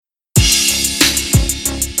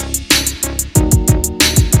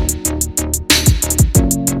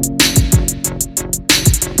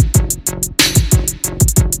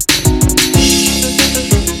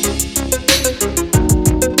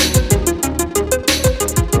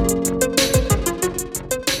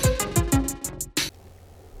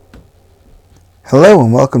Hello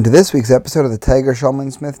and welcome to this week's episode of the Tiger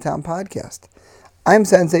Schulman Smithtown podcast. I'm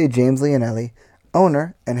Sensei James Leonelli,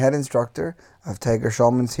 owner and head instructor of Tiger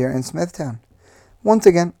Schulman's here in Smithtown. Once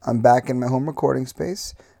again, I'm back in my home recording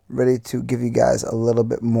space, ready to give you guys a little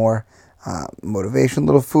bit more motivation, a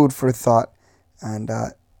little food for thought. And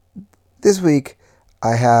this week,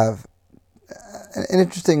 I have an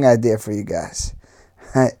interesting idea for you guys.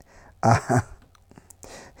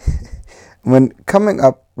 When coming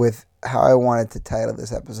up with how I wanted to title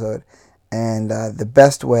this episode and the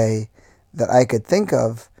best way that I could think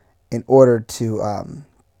of in order to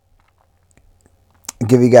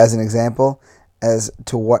give you guys an example as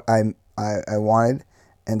to what I wanted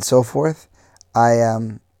and so forth, I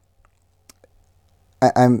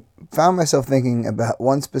found myself thinking about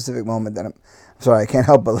one specific moment that I'm sorry, I can't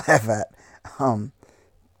help but laugh at.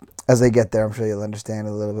 As I get there, I'm sure you'll understand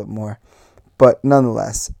a little bit more. But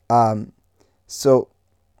nonetheless, so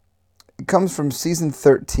it comes from season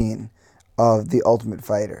 13 of The Ultimate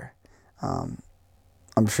Fighter. I'm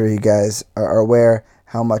sure you guys are aware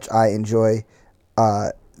how much I enjoy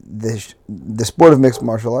the sport of mixed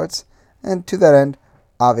martial arts, and to that end,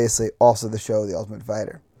 obviously, also the show The Ultimate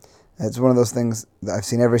Fighter. It's one of those things that I've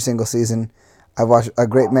seen every single season. I've watched a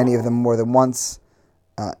great many of them more than once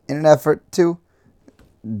in an effort to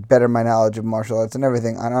better my knowledge of martial arts and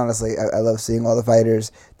everything. And honestly, I love seeing all the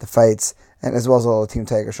fighters, the fights, and as well as all the Team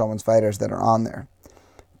Tiger Schulman's fighters that are on there.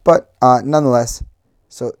 But nonetheless,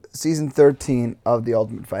 so season 13 of The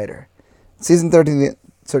Ultimate Fighter. Season 13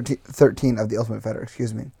 of The Ultimate Fighter,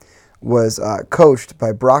 was coached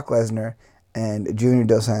by Brock Lesnar and Junior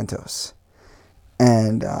Dos Santos.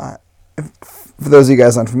 And for those of you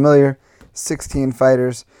guys unfamiliar, 16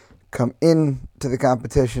 fighters come in to the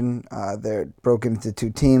competition. They're broken into two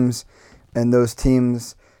teams, and those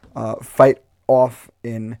teams fight off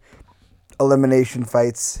in elimination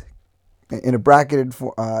fights in a bracketed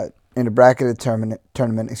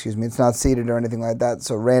tournament. It's not seeded or anything like that.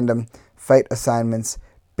 So random fight assignments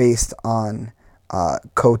based on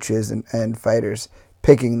coaches and fighters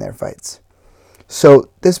picking their fights. So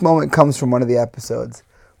this moment comes from one of the episodes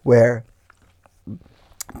where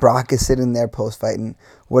Brock is sitting there post-fighting.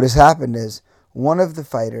 What has happened is one of the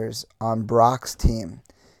fighters on Brock's team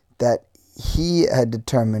that he had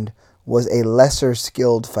determined was a lesser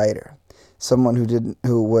skilled fighter, someone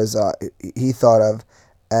he thought of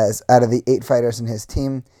as, out of the 8 fighters in his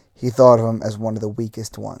team, he thought of him as one of the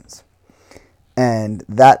weakest ones. And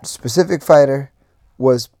that specific fighter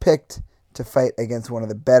was picked to fight against one of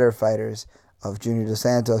the better fighters of Junior Dos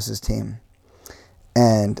Santos' team.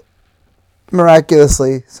 And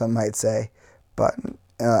miraculously, some might say, but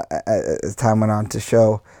as time went on to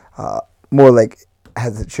show, more like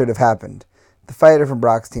as it should have happened, the fighter from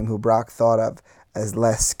Brock's team, who Brock thought of as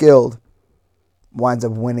less skilled, winds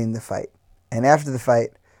up winning the fight. And after the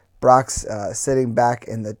fight, Brock's sitting back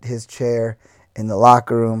in his chair in the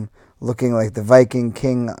locker room, looking like the Viking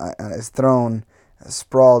king on his throne,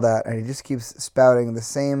 sprawled out, and he just keeps spouting the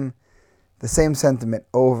same sentiment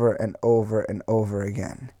over and over and over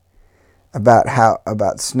again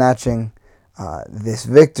about snatching this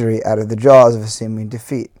victory out of the jaws of a seeming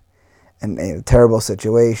defeat and a terrible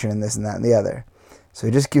situation and this and that and the other. So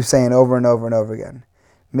he just keeps saying over and over and over again,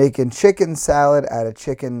 making chicken salad out of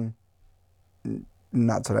chicken,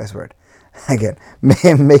 not so nice word, again,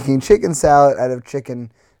 making chicken salad out of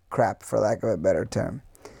chicken crap, for lack of a better term.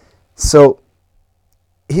 So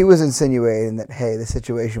he was insinuating that, hey, the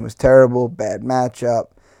situation was terrible, bad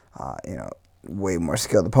matchup, way more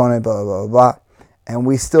skilled opponent, blah, blah, blah, blah. And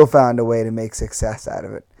we still found a way to make success out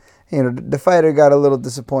of it. The fighter got a little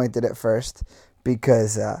disappointed at first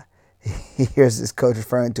because he hears his coach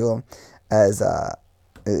referring to him as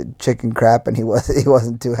chicken crap, and he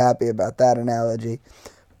wasn't too happy about that analogy.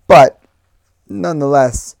 But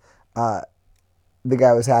nonetheless, the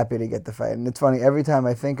guy was happy to get the fight. And it's funny, every time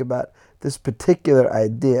I think about this particular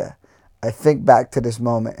idea, I think back to this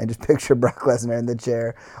moment and just picture Brock Lesnar in the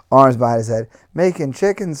chair, arms behind his head, making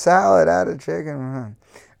chicken salad out of chicken,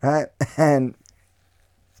 right? And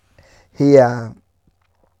he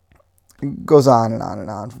goes on and on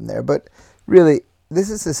and on from there. But really,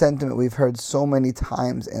 this is the sentiment we've heard so many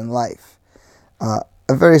times in life. A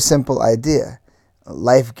very simple idea.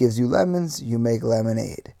 Life gives you lemons, you make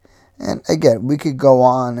lemonade. And again, we could go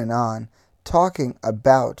on and on talking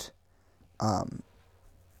about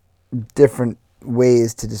different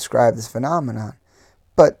ways to describe this phenomenon.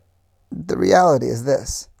 But the reality is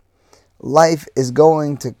this. Life is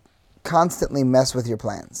going to constantly mess with your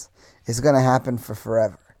plans. It's going to happen for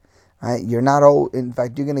forever. Right? You're not old. In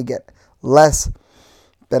fact, you're going to get less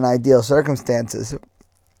than ideal circumstances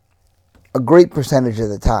a great percentage of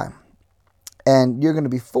the time. And you're going to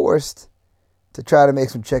be forced to try to make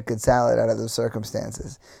some chicken salad out of those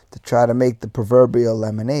circumstances, to try to make the proverbial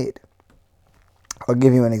lemonade. I'll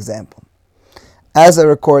give you an example. As I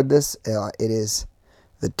record this, it is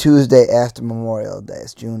the Tuesday after Memorial Day.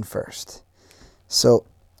 It's June 1st. So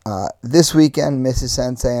this weekend, Mrs.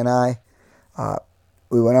 Sensei and I,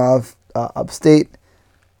 we went off upstate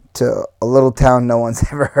to a little town no one's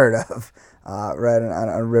ever heard of, right on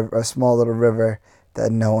a river, a small little river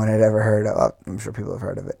that no one had ever heard of. I'm sure people have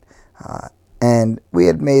heard of it. And we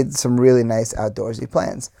had made some really nice outdoorsy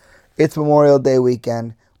plans. It's Memorial Day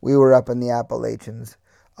weekend. We were up in the Appalachians.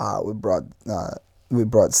 We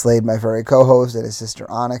brought Slade, my furry co-host, and his sister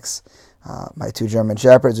Onyx, my 2 German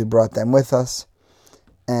shepherds. We brought them with us.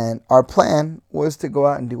 And our plan was to go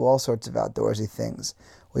out and do all sorts of outdoorsy things.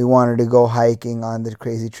 We wanted to go hiking on the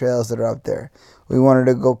crazy trails that are up there. We wanted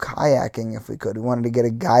to go kayaking if we could. We wanted to get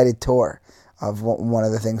a guided tour of one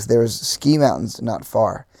of the things. There was ski mountains not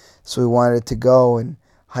far. So we wanted to go and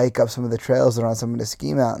hike up some of the trails that are on some of the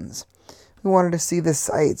ski mountains. We wanted to see the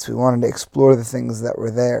sights. We wanted to explore the things that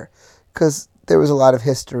were there. Because there was a lot of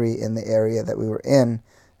history in the area that we were in.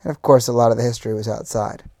 And of course, a lot of the history was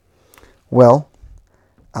outside. Well,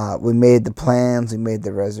 we made the plans. We made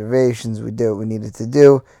the reservations. We did what we needed to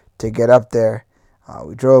do to get up there.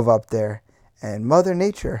 We drove up there. And Mother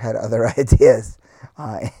Nature had other ideas.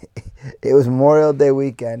 It was Memorial Day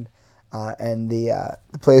weekend. And the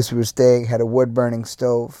place we were staying had a wood-burning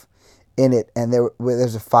stove in it, and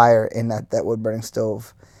there's a fire in that wood-burning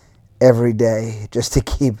stove every day just to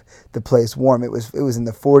keep the place warm. It was in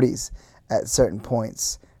the 40s at certain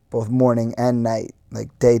points, both morning and night,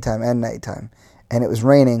 like daytime and nighttime, and it was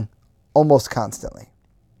raining almost constantly.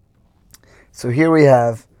 So here we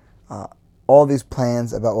have all these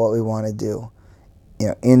plans about what we want to do,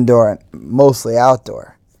 indoor and mostly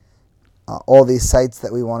outdoor. All these sites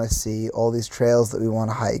that we want to see, all these trails that we want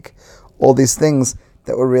to hike, all these things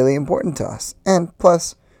that were really important to us. And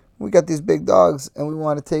plus, we got these big dogs, and we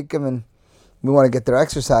want to take them, and we want to get their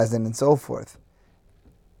exercise in and so forth.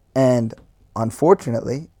 And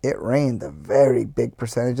unfortunately, it rained a very big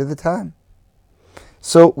percentage of the time.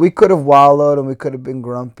 So we could have wallowed, and we could have been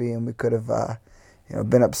grumpy, and we could have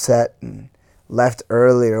been upset and left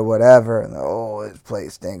early or whatever, and this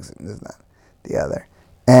place stinks, and this and that, the other.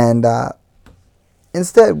 And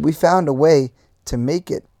instead, we found a way to make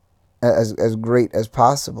it as great as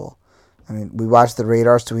possible. I mean, we watched the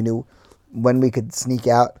radar, so we knew when we could sneak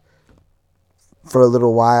out for a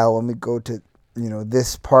little while, when we go to,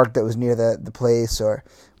 this park that was near the place, or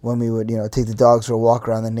when we would, take the dogs for a walk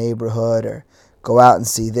around the neighborhood, or go out and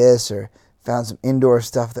see this, or found some indoor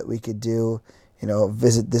stuff that we could do,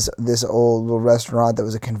 visit this old little restaurant that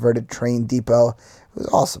was a converted train depot. It was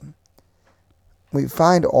awesome. We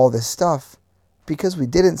find all this stuff because we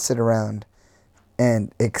didn't sit around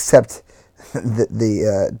and accept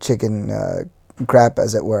the chicken crap,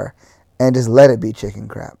 as it were, and just let it be chicken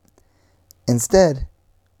crap. Instead,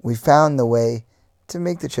 we found the way to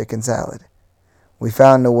make the chicken salad. We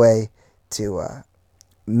found a way to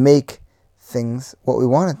make things what we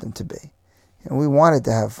wanted them to be. We wanted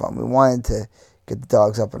to have fun. We wanted to get the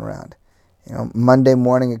dogs up and around. Monday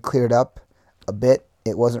morning it cleared up a bit.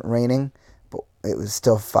 It wasn't raining, but it was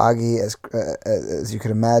still foggy as you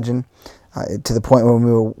could imagine, to the point where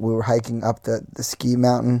we were hiking up the ski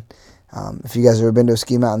mountain. If you guys have ever been to a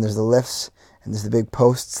ski mountain, there's the lifts, and there's the big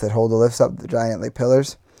posts that hold the lifts up, the giant like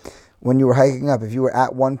pillars. When you were hiking up, if you were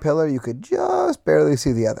at one pillar, you could just barely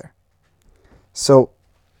see the other. So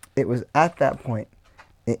it was at that point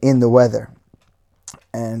in the weather,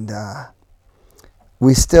 and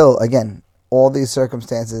we still, again, all these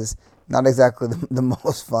circumstances, not exactly the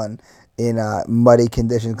most fun in muddy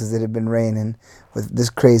conditions because it had been raining with this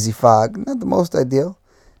crazy fog. Not the most ideal.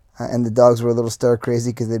 And the dogs were a little stir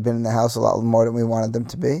crazy because they'd been in the house a lot more than we wanted them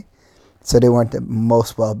to be. So they weren't the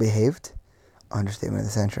most well behaved. Understatement of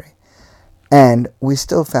the century. And we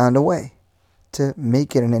still found a way to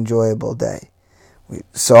make it an enjoyable day. We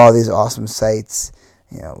saw these awesome sights.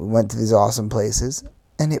 We went to these awesome places.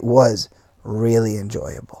 And it was really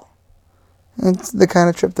enjoyable. It's the kind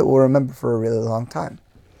of trip that we'll remember for a really long time.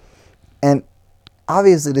 And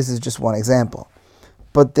obviously this is just one example.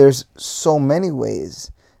 But there's so many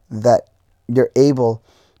ways that you're able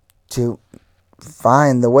to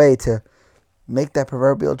find the way to make that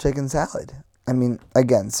proverbial chicken salad. I mean,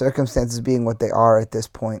 again, circumstances being what they are at this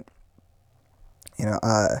point,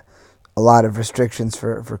 a lot of restrictions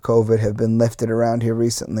for COVID have been lifted around here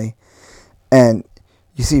recently. And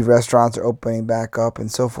you see restaurants are opening back up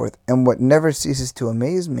and so forth. And what never ceases to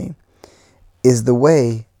amaze me is the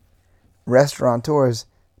way restaurateurs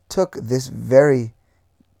took this very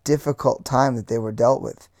difficult time that they were dealt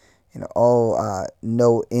with.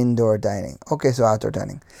 No indoor dining. Okay, so outdoor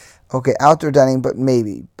dining. Okay, outdoor dining, but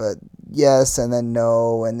maybe. But yes, and then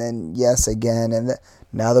no, and then yes again. And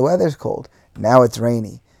now the weather's cold. Now it's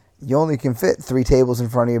rainy. You only can fit 3 tables in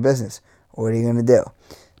front of your business. What are you going to do?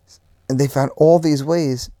 And they found all these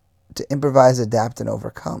ways to improvise, adapt, and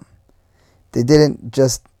overcome. They didn't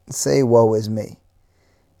just say, woe is me.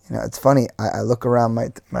 It's funny. I look around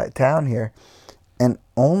my town here, and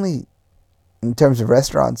only, in terms of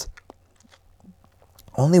restaurants,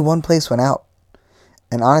 only one place went out.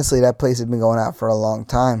 And honestly, that place had been going out for a long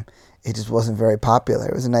time. It just wasn't very popular.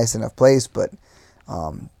 It was a nice enough place, but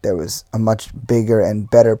there was a much bigger and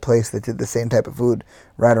better place that did the same type of food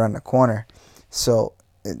right around the corner. So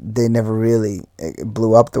they never really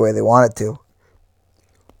blew up the way they wanted to.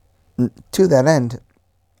 To that end,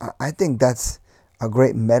 I think that's a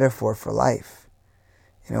great metaphor for life.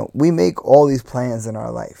 We make all these plans in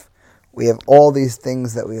our life. We have all these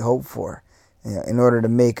things that we hope for, in order to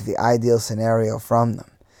make the ideal scenario from them.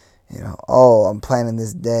 I'm planning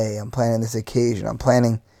this day, I'm planning this occasion, I'm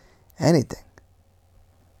planning anything.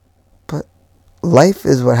 But life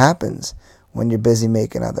is what happens when you're busy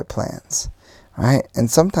making other plans, right? And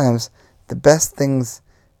sometimes the best things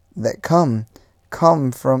that come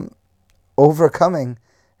from overcoming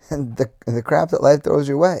the crap that life throws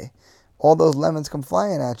your way. All those lemons come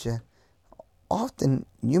flying at you. Often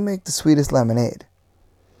you make the sweetest lemonade.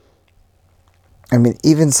 I mean,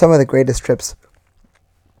 even some of the greatest trips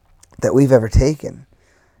that we've ever taken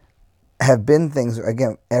have been things where,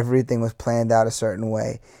 again, everything was planned out a certain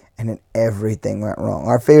way and then everything went wrong.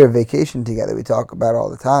 Our favorite vacation together, we talk about all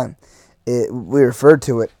the time. We refer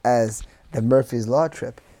to it as the Murphy's Law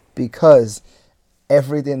trip because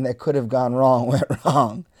everything that could have gone wrong went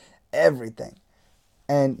wrong. Everything.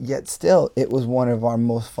 And yet still, it was one of our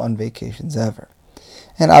most fun vacations ever.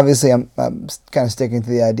 And obviously, I'm kind of sticking to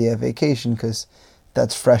the idea of vacation because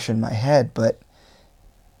that's fresh in my head. But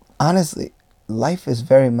honestly, life is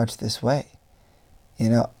very much this way.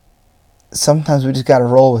 Sometimes we just got to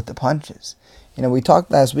roll with the punches. We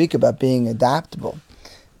talked last week about being adaptable.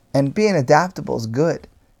 And being adaptable is good.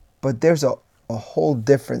 But there's a whole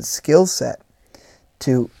different skill set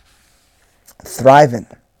to thriving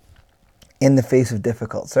in the face of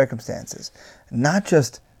difficult circumstances. Not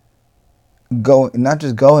just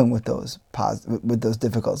going with those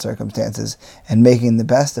difficult circumstances and making the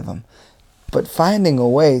best of them, but finding a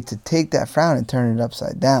way to take that frown and turn it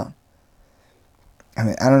upside down. I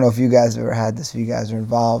mean, I don't know if you guys have ever had this, if you guys are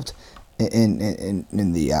involved in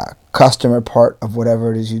the customer part of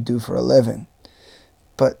whatever it is you do for a living,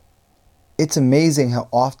 but it's amazing how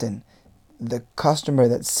often the customer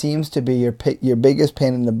that seems to be your biggest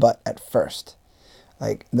pain in the butt at first,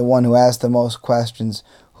 like the one who asks the most questions,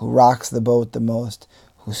 who rocks the boat the most,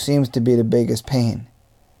 who seems to be the biggest pain,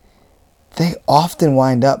 they often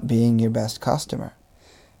wind up being your best customer.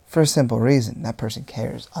 For a simple reason, that person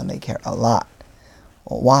cares, and they care a lot.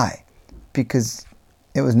 Well, why? Because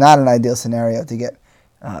it was not an ideal scenario to get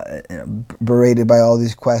berated by all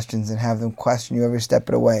these questions and have them question you every step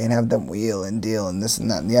of the way and have them wheel and deal and this and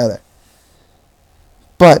that and the other.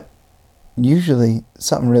 But usually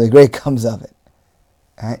something really great comes of it,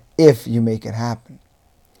 right? If you make it happen.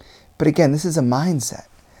 But again, this is a mindset.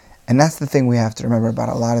 And that's the thing we have to remember about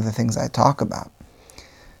a lot of the things I talk about.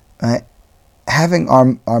 Right? Having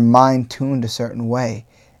our mind tuned a certain way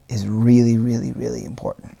is really, really, really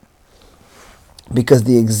important. Because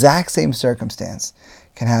the exact same circumstance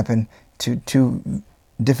can happen to 2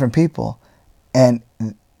 different people, and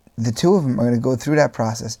the 2 of them are going to go through that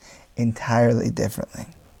process entirely differently.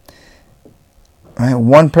 Right?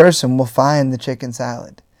 One person will find the chicken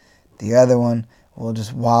salad. The other one will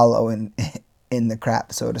just wallow in the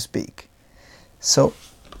crap, so to speak. So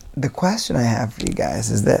the question I have for you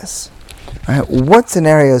guys is this. Right? What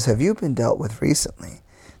scenarios have you been dealt with recently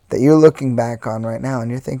that you're looking back on right now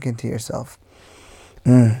and you're thinking to yourself,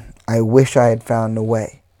 I wish I had found a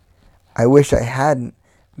way. I wish I hadn't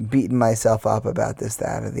beaten myself up about this,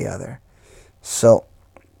 that, or the other. So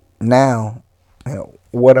now,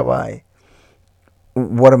 what am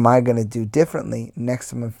I going to do differently next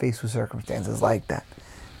time I'm faced with circumstances like that?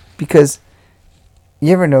 Because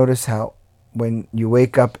you ever notice how when you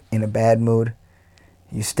wake up in a bad mood,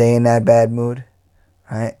 you stay in that bad mood,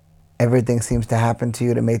 right? Everything seems to happen to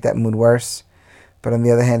you to make that mood worse. But on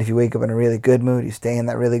the other hand, if you wake up in a really good mood, you stay in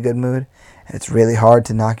that really good mood, and it's really hard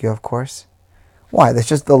to knock you off course. Why? That's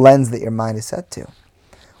just the lens that your mind is set to.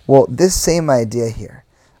 Well, this same idea here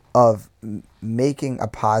of making a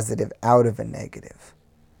positive out of a negative,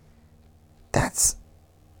 that's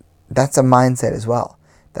a mindset as well.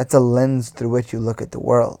 That's a lens through which you look at the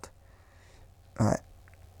world. And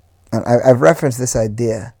I've referenced this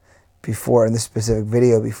idea before in this specific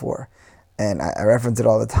video before, and I reference it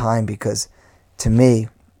all the time because, to me,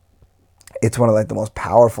 it's one of like the most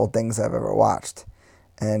powerful things I've ever watched.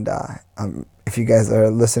 And if you guys are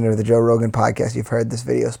a listener to the Joe Rogan podcast, you've heard this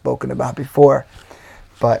video spoken about before.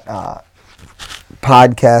 But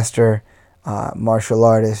podcaster, martial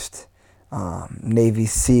artist, Navy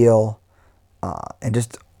SEAL, and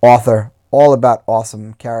just author, all about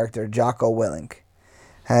awesome character, Jocko Willink,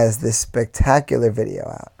 has this spectacular video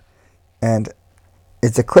out. And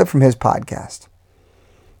it's a clip from his podcast.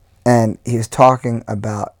 And he was talking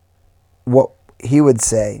about what he would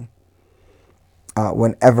say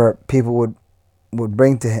whenever people would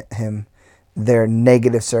bring to him their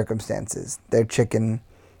negative circumstances, their chicken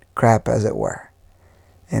crap, as it were.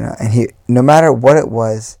 And he, no matter what it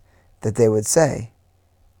was that they would say,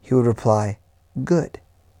 he would reply, "Good."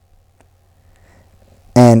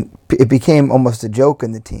 And it became almost a joke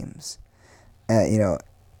in the teams.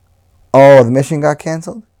 Oh, the mission got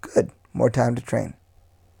canceled? Good. More time to train.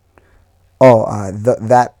 Oh,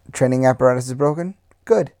 that training apparatus is broken?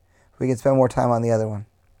 Good. We can spend more time on the other one.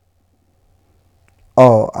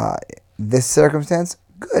 Oh, this circumstance?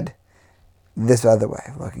 Good. This other way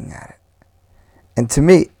of looking at it. And to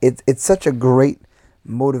me, it's such a great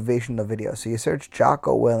motivational video. So you search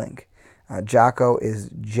Jocko Willink. Jocko is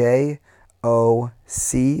Jocko.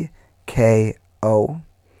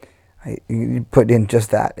 You put in just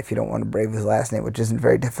that if you don't want to brave his last name, which isn't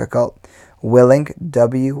very difficult. Willink,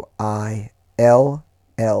 Willink.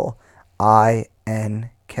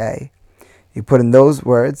 You put in those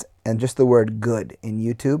words and just the word "good" in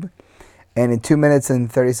YouTube, and in 2 minutes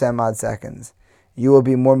and 30 some odd seconds, you will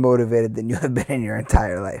be more motivated than you have been in your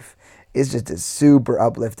entire life. It's just a super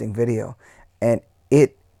uplifting video, and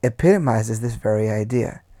it epitomizes this very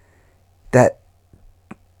idea that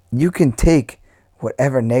you can take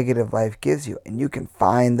whatever negative life gives you, and you can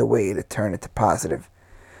find the way to turn it to positive.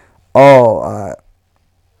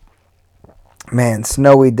 Man,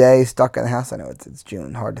 snowy day, stuck in the house. I know it's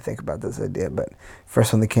June. Hard to think about this idea, but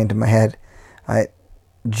first one that came to my head.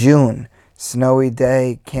 June, snowy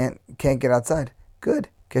day, can't get outside. Good.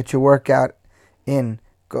 Get your workout in.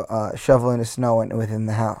 Go shoveling the snow within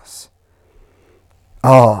the house.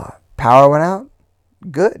 Oh, power went out.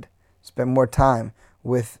 Good. Spend more time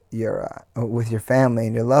with your family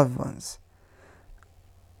and your loved ones.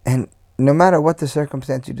 And no matter what the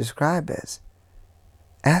circumstance you describe as,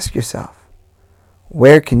 ask yourself,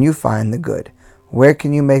 where can you find the good? Where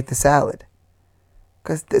can you make the salad?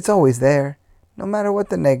 Because it's always there, no matter what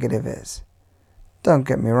the negative is. Don't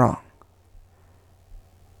get me wrong.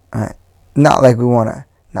 Not like we want to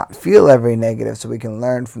not feel every negative so we can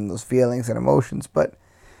learn from those feelings and emotions, but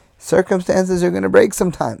circumstances are going to break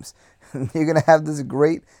sometimes. You're going to have this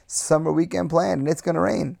great summer weekend planned and it's going to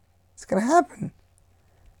rain. It's going to happen.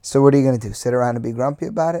 So what are you going to do? Sit around and be grumpy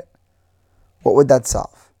about it? What would that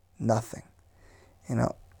solve? Nothing.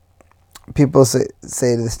 People say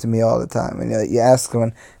this to me all the time. And you ask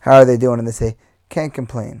them, how are they doing? And they say, can't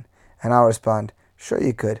complain. And I'll respond, sure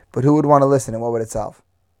you could, but who would want to listen and what would it solve?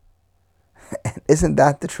 Isn't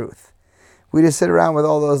that the truth? We just sit around with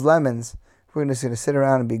all those lemons. We're just going to sit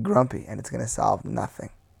around and be grumpy, and it's going to solve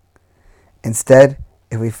nothing. Instead,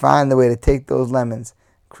 if we find the way to take those lemons,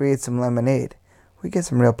 create some lemonade, we get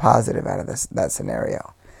some real positive out of that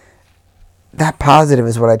scenario. That positive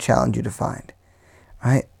is what I challenge you to find.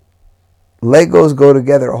 Right? Legos go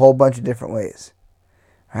together a whole bunch of different ways.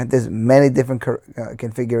 Right? There's many different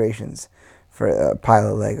configurations for a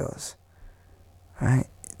pile of Legos. Right?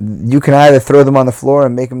 You can either throw them on the floor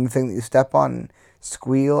and make them the thing that you step on and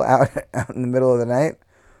squeal out in the middle of the night,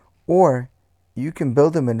 or you can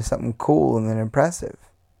build them into something cool and then impressive.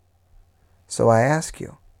 So I ask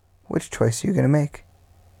you, which choice are you going to make?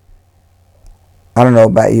 I don't know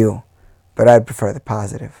about you, but I'd prefer the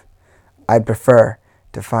positive. I'd prefer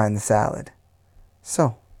to find the salad.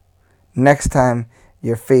 So, next time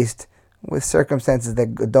you're faced with circumstances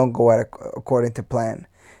that don't go according to plan,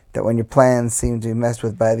 that when your plans seem to be messed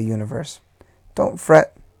with by the universe, don't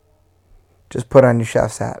fret. Just put on your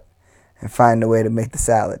chef's hat and find a way to make the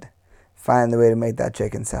salad. Find the way to make that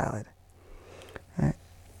chicken salad. Right?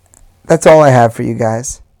 That's all I have for you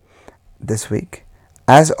guys this week.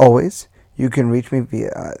 As always, you can reach me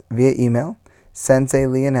via email,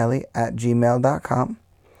 senseileonelli@gmail.com.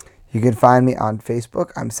 You can find me on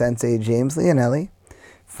Facebook. I'm Sensei James Leonelli.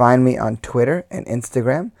 Find me on Twitter and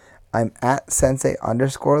Instagram. I'm at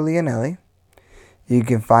Sensei_Leonelli. You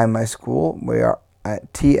can find my school. We are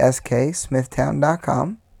at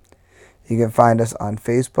tsksmithtown.com. You can find us on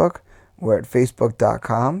Facebook. We're at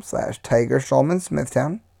facebook.com/Tiger Schulman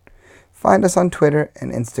Smithtown. Find us on Twitter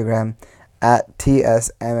and Instagram at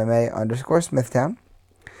TSMMA_Smithtown.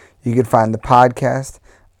 You can find the podcast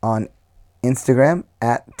on Instagram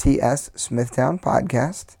at TS Smithtown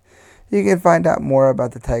Podcast. You can find out more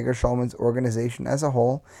about the Tiger Schulman's organization as a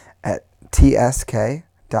whole at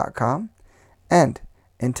tsk.com. And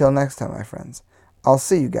until next time, my friends, I'll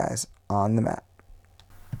see you guys on the mat.